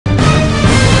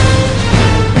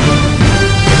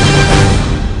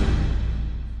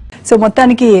So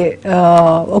మొత్తానికి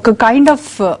ఒక kind of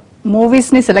movies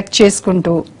ని సెలెక్ట్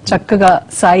చేసుకుంటూ చక్కగా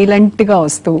సైలెంట్ గా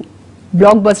వస్తూ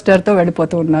బ్లాక్ బస్టర్ తో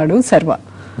వెళ్ళిపోతూ ఉన్నాడు శర్వ.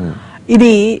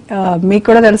 ఇది మీకు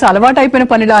కూడా తెలుసు, అలవాటు అయిపోయిన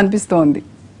పనిలా అనిపిస్తోంది.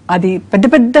 అది పెద్ద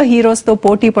పెద్ద హీరోస్ తో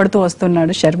పోటీ పడుతూ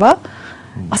వస్తున్నాడు శర్వ.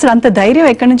 అసలు అంత ధైర్యం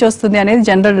ఎక్కడి నుంచి వస్తుంది అనేది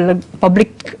జనరల్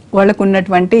పబ్లిక్ వాళ్ళకు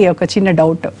ఉన్నటువంటి ఒక చిన్న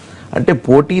డౌట్. అంటే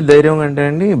పోటీ ధైర్యం అంటే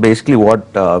అండి basically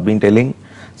what been telling,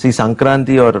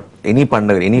 Sankranti or any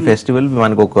పండుగ ఎనీ ఫెస్టివల్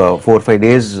మనకు ఒక 4-5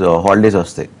 days హాలిడేస్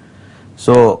వస్తాయి.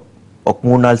 సో ఒక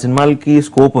 3-4 సినిమాలకి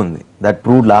స్కోప్ ఉంది. That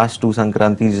proved last 2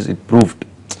 Sankranti it proved.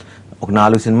 ఒక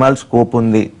 4 సినిమాలు స్కోప్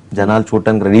ఉంది, జనాలు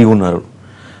చూడటానికి రెడీగా ఉన్నారు.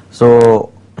 సో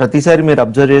ప్రతిసారి మీరు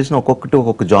అబ్జర్వ్ చేసిన ఒక్కొక్కటి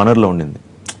ఒక్కొక్క జానర్లో ఉండింది.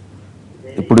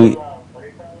 ఇప్పుడు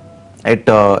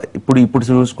ఇప్పుడు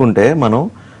చూసుకుంటే మనం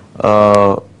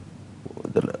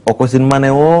ఒక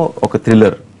సినిమానేమో ఒక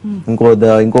థ్రిల్లర్,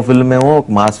 ఇంకో ఫిల్మ్ ఏమో ఒక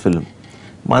mass film,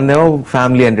 మనదేమో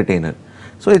family entertainer.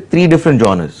 So 3 different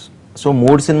genres. So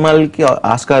 3 సినిమాలకి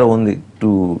ఆస్కారం ఉంది to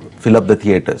fill up the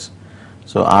theatres.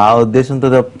 So ఆ ఉద్దేశంతో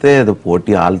తప్పితే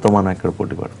పోటీ వాళ్ళతో మనం ఎక్కడ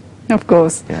పోటీ పడదు. ఆఫ్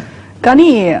కోర్స్, కానీ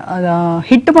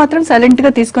హిట్ మాత్రం సైలెంట్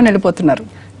గా తీసుకొని వెళ్ళిపోతున్నారు.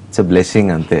 ఇట్స్ ఎ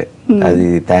బ్లెస్సింగ్ అంతే. అది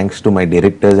thanks to my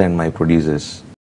directors and my producers.